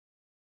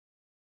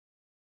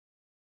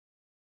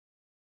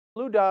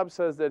Lou Dobbs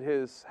says that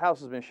his house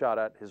has been shot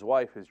at, his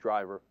wife, his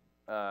driver,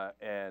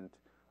 and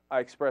I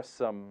expressed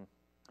some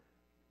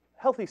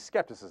healthy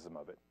skepticism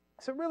of it.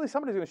 I said, really,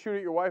 somebody's going to shoot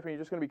at your wife and you're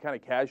just going to be kind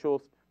of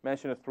casual,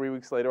 mention it 3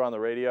 weeks later on the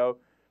radio?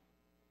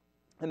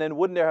 And then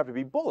wouldn't there have to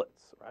be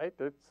bullets, right?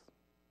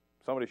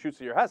 Somebody shoots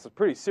at your house, it's a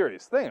pretty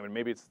serious thing. I mean,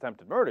 maybe it's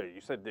attempted murder.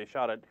 You said they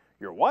shot at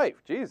your wife.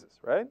 Jesus,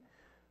 right?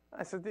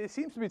 I said, it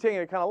seems to be taking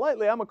it kind of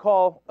lightly. I'm going to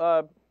call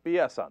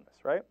BS on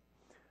this, right?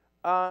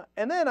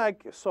 And then I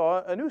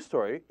saw a news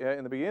story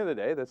in the beginning of the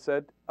day that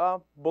said,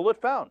 bullet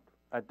found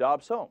at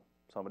Dobbs' home.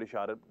 Somebody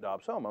shot at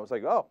Dobbs' home. I was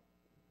like, oh,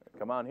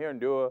 come on here and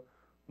do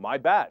my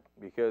bad,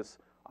 because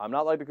I'm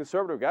not like the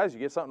conservative guys. You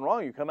get something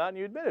wrong, you come out and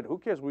you admit it. Who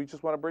cares? We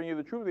just want to bring you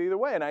the truth either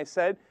way. And I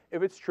said,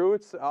 if it's true,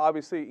 it's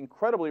obviously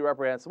incredibly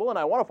reprehensible, and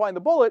I want to find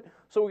the bullet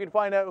so we can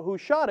find out who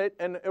shot it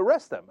and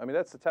arrest them. I mean,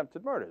 that's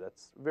attempted murder.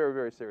 That's very,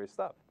 very serious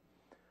stuff.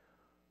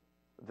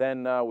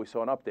 Then we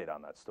saw an update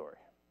on that story,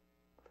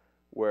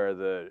 where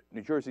the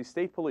New Jersey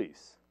State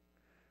Police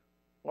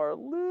are a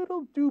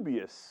little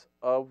dubious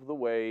of the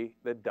way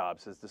that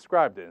Dobbs has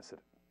described the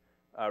incident.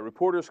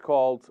 Reporters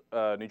called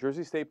New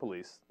Jersey State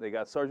Police. They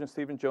got Sergeant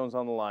Stephen Jones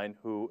on the line,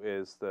 who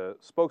is the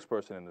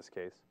spokesperson in this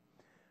case.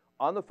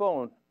 On the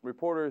phone,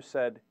 reporters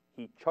said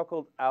he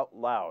chuckled out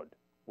loud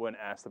when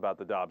asked about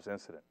the Dobbs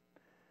incident.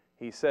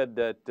 He said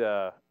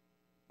that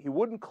he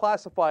wouldn't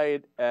classify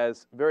it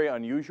as very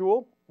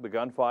unusual, the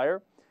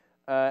gunfire,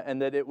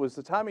 and that it was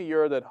the time of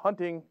year that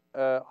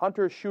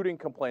hunter shooting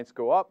complaints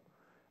go up.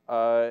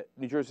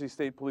 New Jersey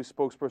State Police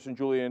spokesperson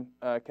Julian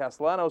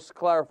Castellanos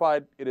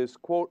clarified it is,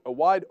 quote, a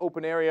wide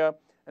open area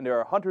and there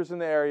are hunters in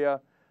the area.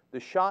 The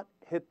shot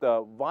hit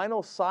the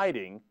vinyl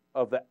siding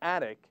of the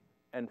attic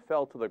and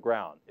fell to the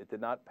ground. It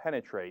did not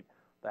penetrate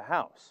the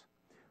house.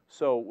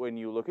 So when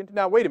you look into,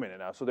 now wait a minute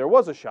now, so there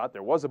was a shot,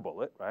 there was a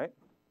bullet, right?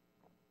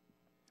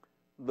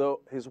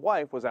 His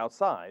wife was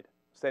outside,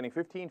 standing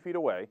 15 feet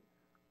away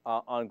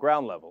on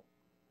ground level.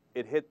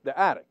 It hit the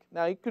attic.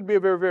 Now it could be a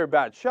very, very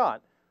bad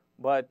shot,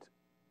 but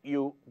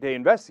they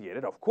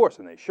investigated, of course,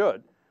 and they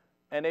should,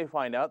 and they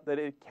find out that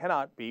it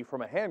cannot be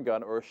from a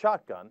handgun or a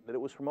shotgun, that it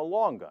was from a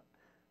long gun,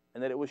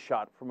 and that it was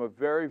shot from a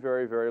very,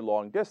 very, very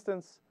long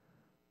distance,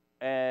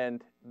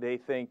 and they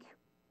think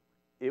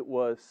it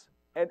was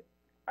an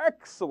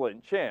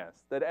excellent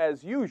chance that,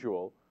 as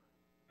usual,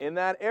 in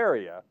that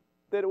area,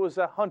 that it was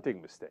a hunting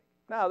mistake.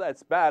 Now,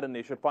 that's bad, and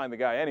they should find the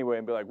guy anyway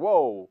and be like,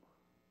 whoa,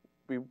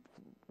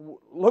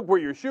 look where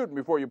you're shooting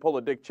before you pull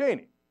a Dick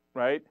Cheney,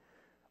 right?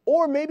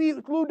 Or maybe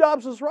Lou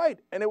Dobbs was right,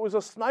 and it was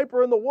a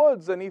sniper in the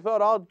woods, and he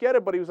thought, I'll get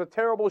it, but he was a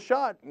terrible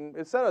shot, and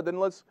et cetera. Then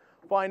let's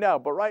find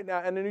out. But right now,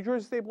 and the New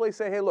Jersey State Police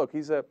say, hey, look,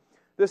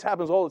 this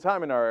happens all the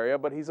time in our area,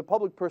 but he's a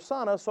public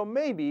persona, so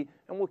maybe,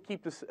 and we'll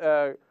keep this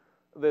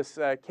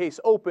case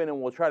open, and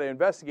we'll try to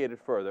investigate it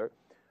further.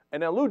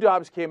 And then Lou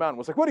Dobbs came out and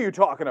was like, what are you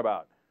talking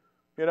about?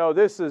 You know,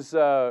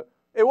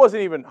 it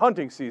wasn't even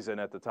hunting season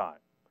at the time.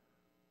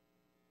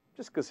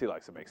 Just because he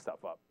likes to make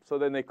stuff up. So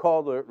then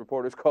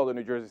reporters called the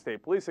New Jersey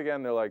State Police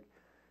again. They're like,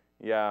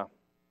 yeah,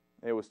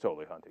 it was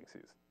totally hunting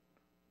season.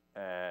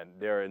 And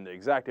they're in the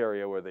exact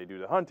area where they do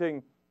the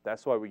hunting.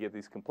 That's why we get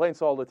these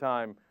complaints all the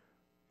time.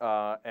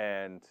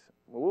 And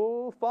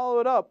we'll follow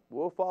it up.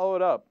 We'll follow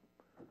it up.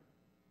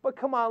 But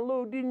come on,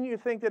 Lou, didn't you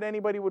think that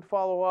anybody would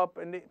follow up?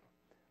 I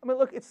mean,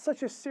 look, it's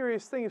such a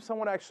serious thing if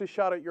someone actually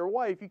shot at your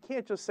wife. You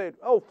can't just say,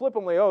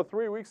 flippantly,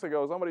 3 weeks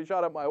ago somebody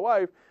shot at my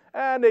wife,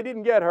 and they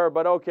didn't get her,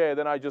 but okay,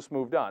 then I just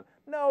moved on.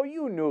 No,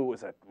 you knew it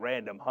was a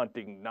random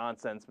hunting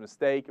nonsense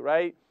mistake,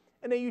 right?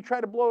 And then you try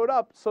to blow it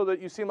up so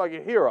that you seem like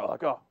a hero,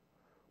 like, oh,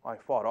 I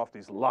fought off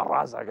these La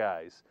Raza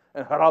guys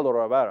and Geraldo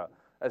Rivera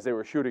as they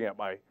were shooting at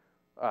my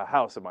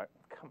house. Come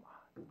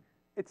on.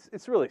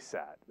 It's really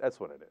sad. That's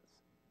what it is.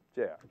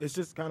 JR. It's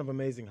just kind of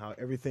amazing how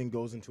everything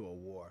goes into a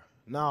war.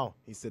 Now,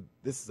 he said,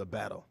 this is a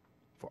battle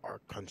for our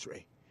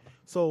country.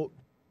 So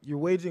you're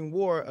waging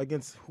war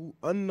against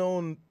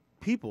unknown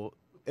people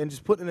and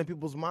just putting it in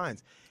people's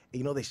minds. And,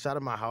 you know, they shot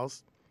at my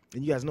house,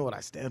 and you guys know what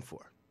I stand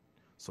for.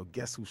 So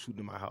guess who's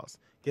shooting at my house?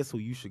 Guess who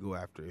you should go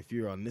after if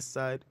you're on this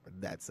side or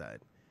that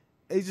side.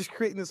 And he's just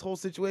creating this whole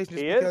situation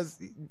just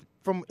because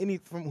from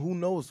who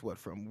knows what,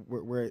 from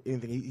where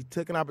anything. He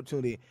took an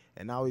opportunity,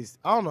 and now I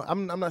don't know,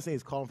 I'm not saying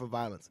he's calling for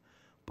violence,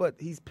 but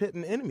he's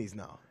pitting enemies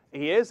now.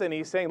 He is, and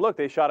he's saying, look,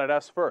 they shot at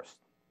us first.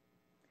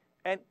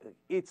 And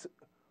it's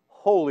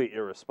wholly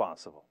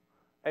irresponsible.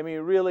 I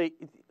mean, really,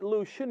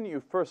 Lou, shouldn't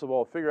you, first of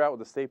all, figure out with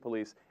the state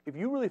police, if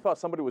you really thought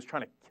somebody was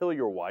trying to kill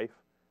your wife,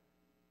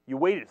 you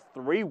waited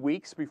 3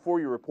 weeks before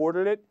you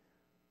reported it,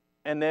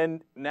 and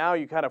then now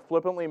you kind of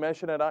flippantly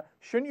mention it.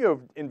 Shouldn't you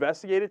have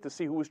investigated to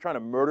see who was trying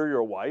to murder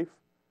your wife?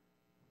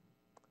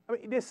 I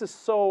mean, this is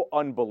so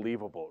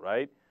unbelievable,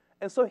 right?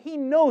 And so he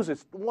knows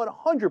it's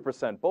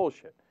 100%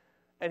 bullshit.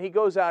 And he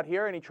goes out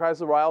here and he tries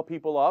to rile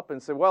people up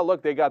and say, well,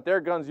 look, they got their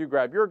guns, you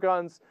grab your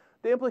guns.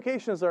 The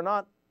implications are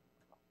not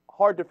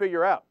hard to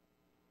figure out.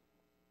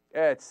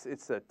 It's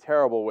a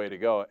terrible way to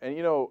go. And,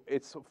 you know,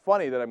 it's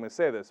funny that I'm going to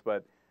say this,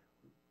 but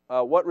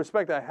what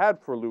respect I had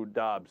for Lou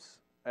Dobbs,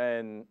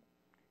 and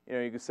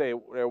you could say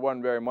there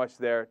wasn't very much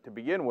there to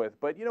begin with.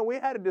 But, we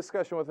had a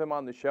discussion with him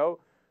on the show,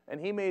 and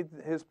he made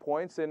his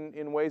points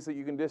in ways that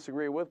you can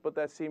disagree with, but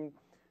that seemed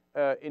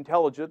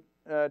intelligent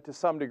to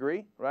some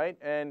degree, right?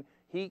 And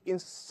he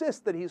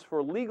insists that he's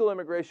for legal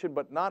immigration,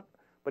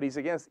 but he's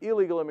against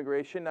illegal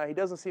immigration. Now, he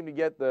doesn't seem to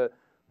get the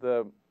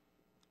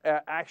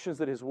actions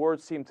that his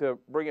words seem to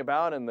bring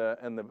about and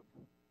the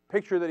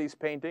picture that he's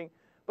painting,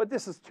 but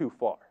this is too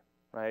far,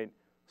 right?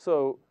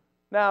 So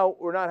now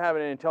we're not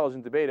having an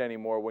intelligent debate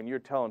anymore when you're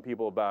telling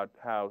people about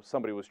how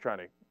somebody was trying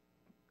to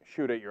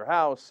shoot at your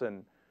house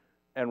and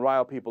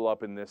rile people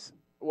up in this,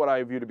 what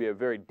I view to be a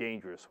very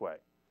dangerous way.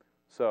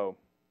 So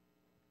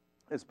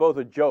it's both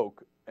a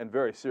joke and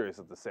very serious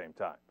at the same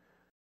time.